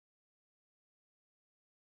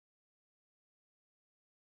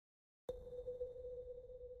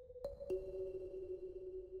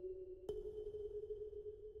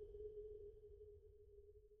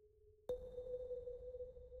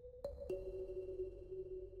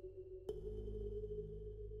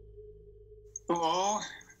Hello,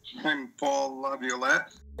 I'm Paul LaViolette.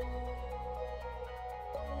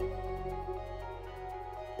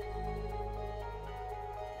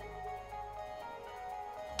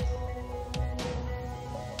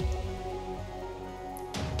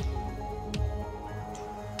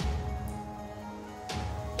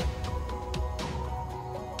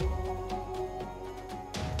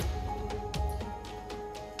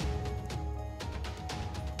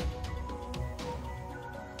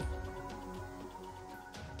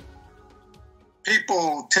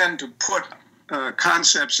 People tend to put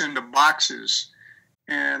concepts into boxes,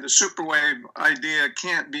 and the superwave idea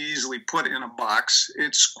can't be easily put in a box.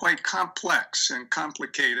 It's quite complex and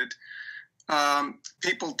complicated.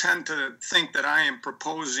 People tend to think that I am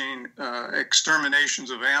proposing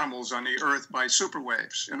exterminations of animals on the Earth by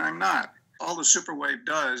superwaves, and I'm not. All the superwave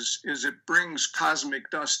does is it brings cosmic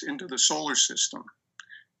dust into the solar system,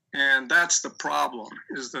 and that's the problem,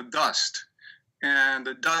 is the dust. And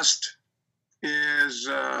the dust is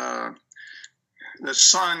the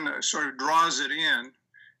sun sort of draws it in,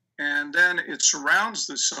 and then it surrounds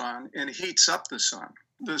the sun and heats up the sun.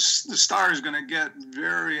 The star is going to get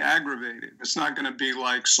very aggravated. It's not going to be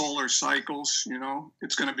like solar cycles, you know.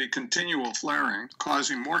 It's going to be continual flaring,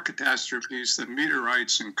 causing more catastrophes than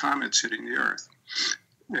meteorites and comets hitting the Earth.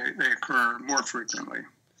 They occur more frequently.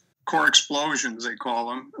 Core explosions, they call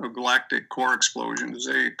them, galactic core explosions.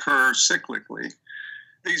 They occur cyclically.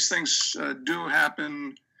 These things do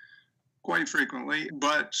happen quite frequently,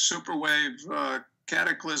 but superwave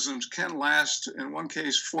cataclysms can last, in one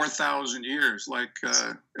case, 4,000 years, like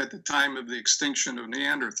at the time of the extinction of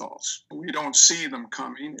Neanderthals. We don't see them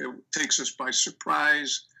coming. It takes us by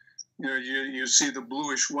surprise. You know, you see the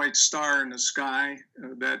bluish-white star in the sky.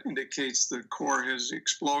 That indicates the core has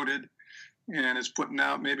exploded, and it's putting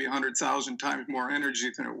out maybe 100,000 times more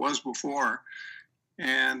energy than it was before.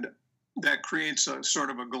 And that creates a sort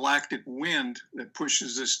of a galactic wind that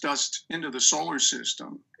pushes this dust into the solar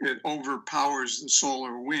system. It overpowers the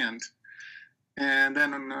solar wind. And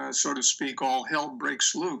then, so to speak, all hell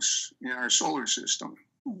breaks loose in our solar system.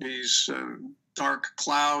 These dark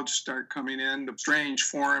clouds start coming in, the strange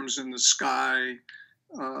forms in the sky,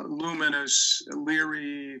 luminous,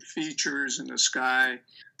 leery features in the sky.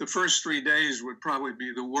 The first 3 days would probably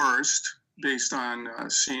be the worst, based on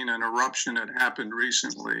seeing an eruption that happened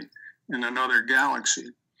recently in another galaxy.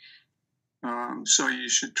 So you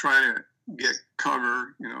should try to get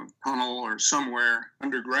cover, you know, tunnel or somewhere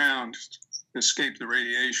underground to escape the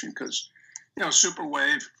radiation, because, you know,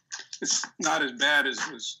 superwave, it's not as bad as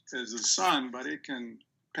the sun, but it can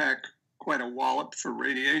pack quite a wallop for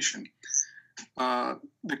radiation.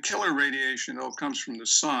 The killer radiation, though, comes from the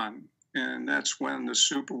sun, and that's when the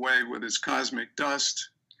superwave with its cosmic dust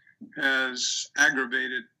has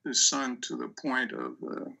aggravated the sun to the point of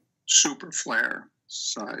super flare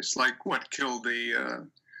size, like what killed the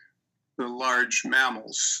large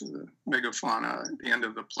mammals, the megafauna at the end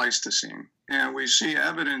of the Pleistocene. And we see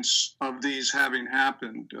evidence of these having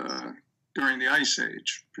happened during the Ice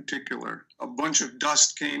Age, in particular. A bunch of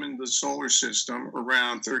dust came into the solar system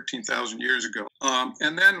around 13,000 years ago.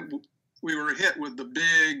 And then we were hit with the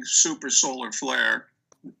big super solar flare.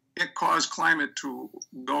 It caused climate to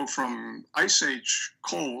go from Ice Age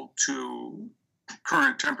cold to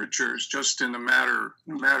current temperatures just in a matter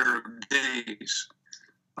of days.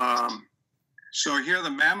 So here the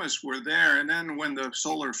mammoths were there, and then when the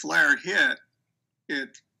solar flare hit,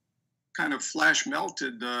 it kind of flash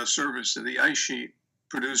melted the surface of the ice sheet,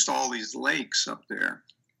 produced all these lakes up there.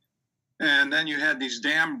 And then you had these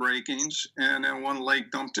dam breakings, and then one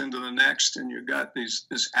lake dumped into the next, and you got this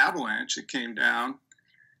avalanche that came down,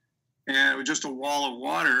 and it was just a wall of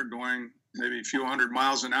water going maybe a few hundred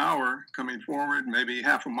miles an hour coming forward, maybe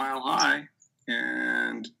half a mile high,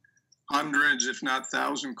 and hundreds, if not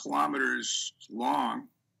 1,000 kilometers long.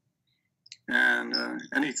 And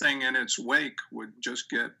anything in its wake would just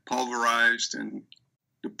get pulverized and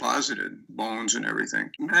deposited, bones and everything.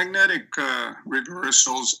 Magnetic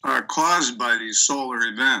reversals are caused by these solar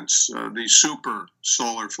events, these super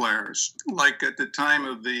solar flares. Like at the time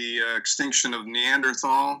of the extinction of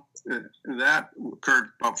Neanderthal, that occurred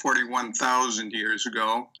about 41,000 years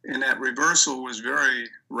ago, and that reversal was very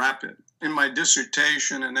rapid. In my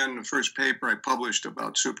dissertation and then the first paper I published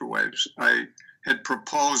about superwaves, I had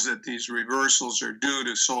proposed that these reversals are due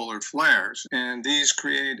to solar flares, and these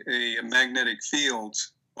create a magnetic field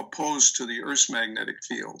opposed to the Earth's magnetic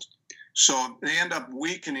field. So they end up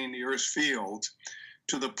weakening the Earth's field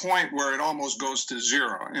to the point where it almost goes to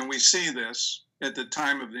zero. And we see this at the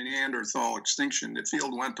time of the Neanderthal extinction. The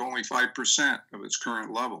field went to only 5% of its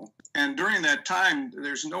current level. And during that time,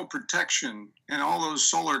 there's no protection, and all those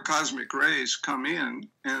solar cosmic rays come in,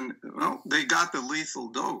 and well, they got the lethal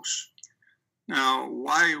dose. Now,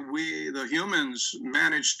 why we, the humans,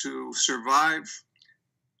 managed to survive,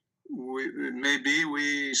 maybe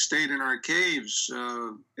we stayed in our caves.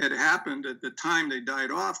 It happened at the time they died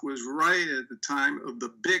off was right at the time of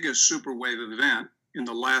the biggest superwave event in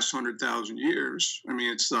the last 100,000 years. I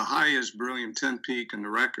mean, it's the highest beryllium 10 peak in the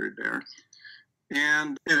record there.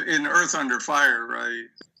 And in Earth Under Fire,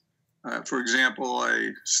 for example,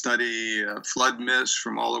 I study flood myths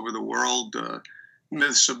from all over the world,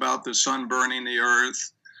 myths about the sun burning the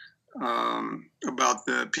Earth, about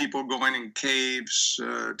the people going in caves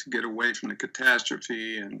to get away from the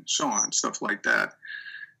catastrophe, and so on, stuff like that.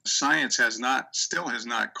 Science still has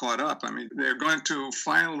not caught up. I mean, they're going to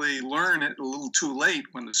finally learn it a little too late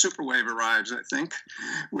when the superwave arrives, I think,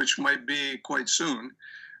 which might be quite soon.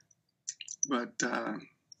 But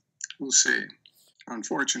we'll see.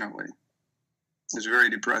 Unfortunately, it's a very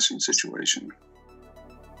depressing situation.